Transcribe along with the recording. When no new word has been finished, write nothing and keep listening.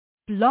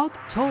Blog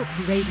Talk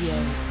Radio.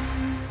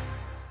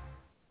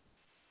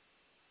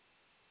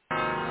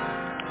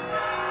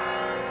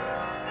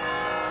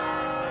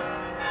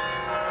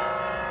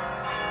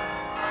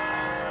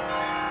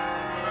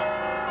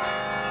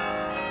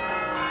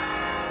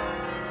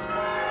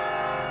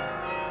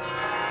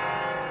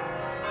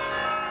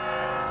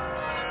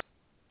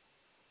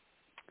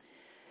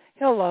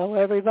 Hello,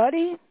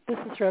 everybody. This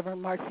is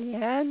Reverend Marcy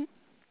Ann.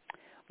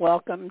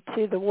 Welcome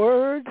to the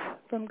Word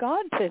from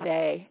God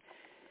today.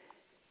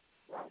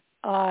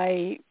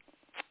 I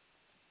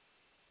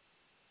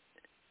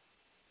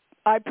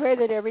pray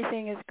that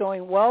everything is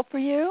going well for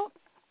you.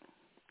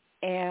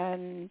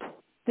 And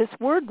this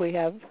word we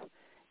have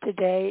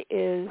today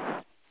is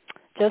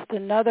just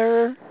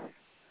another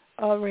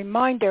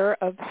reminder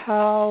of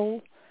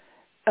how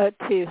to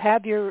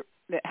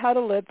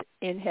live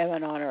in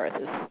heaven on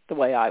earth is the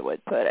way I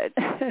would put it.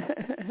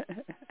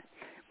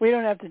 We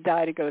don't have to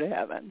die to go to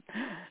heaven.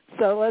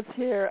 So let's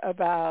hear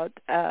about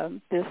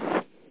this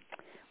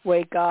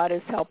way God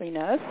is helping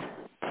us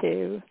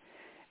to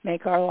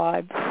make our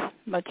lives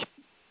much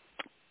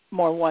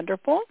more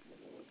wonderful.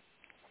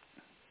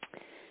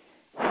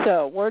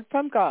 So, word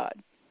from God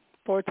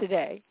for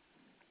today.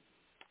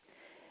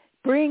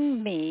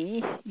 Bring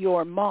me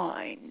your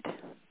mind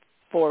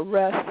for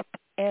rest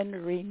and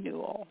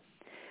renewal.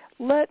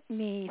 Let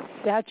me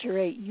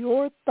saturate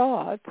your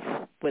thoughts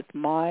with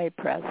my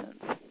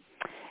presence.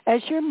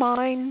 As your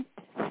mind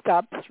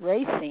stops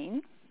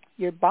racing,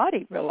 your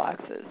body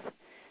relaxes,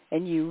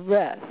 and you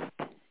rest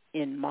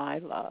in my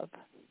love.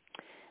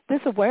 This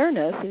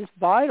awareness is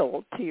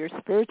vital to your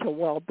spiritual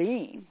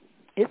well-being.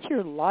 It's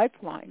your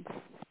lifeline,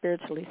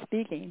 spiritually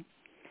speaking.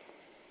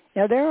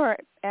 Now, there are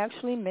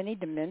actually many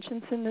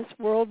dimensions in this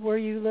world where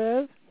you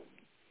live.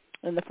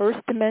 In the first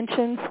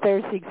dimension,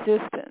 there's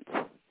existence.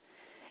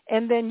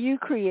 And then you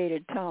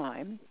created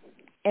time.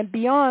 And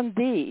beyond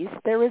these,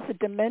 there is a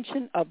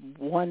dimension of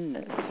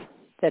oneness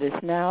that is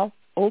now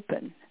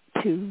open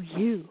to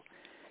you.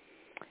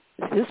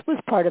 This was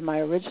part of my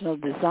original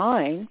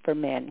design for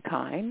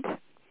mankind.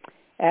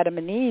 Adam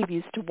and Eve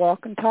used to walk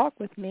and talk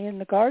with me in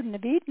the Garden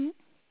of Eden.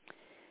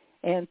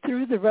 And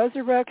through the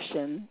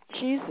resurrection,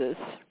 Jesus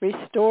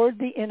restored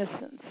the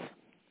innocence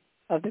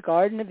of the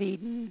Garden of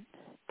Eden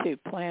to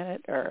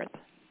planet Earth.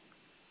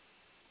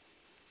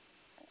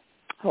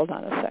 Hold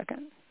on a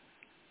second.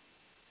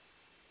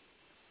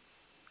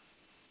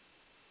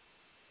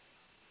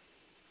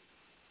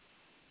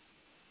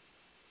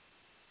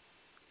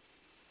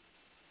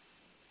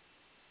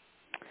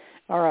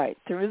 All right,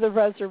 through the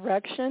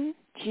resurrection,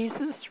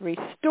 Jesus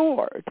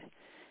restored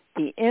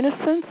the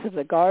innocence of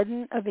the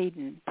Garden of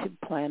Eden to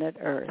planet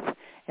Earth.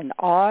 And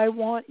I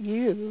want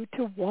you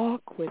to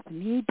walk with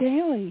me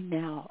daily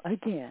now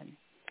again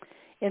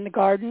in the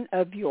garden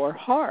of your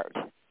heart,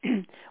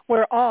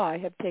 where I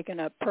have taken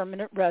up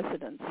permanent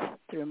residence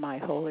through my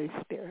Holy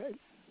Spirit.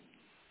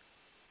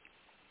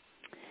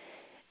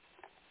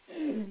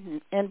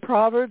 And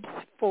Proverbs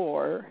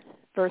 4,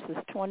 verses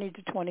 20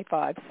 to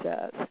 25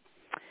 says,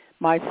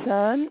 My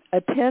son,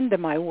 attend to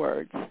my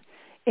words.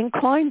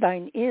 Incline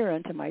thine ear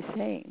unto my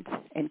sayings,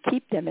 and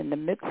keep them in the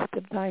midst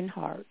of thine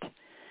heart.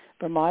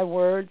 For my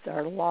words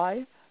are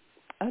life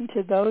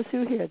unto those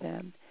who hear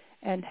them,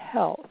 and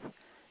health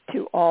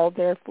to all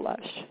their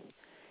flesh.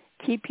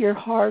 Keep your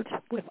heart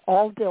with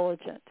all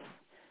diligence,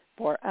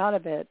 for out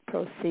of it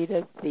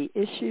proceedeth the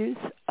issues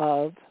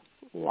of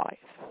life.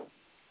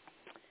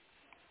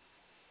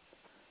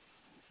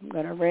 I'm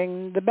going to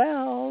ring the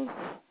bells.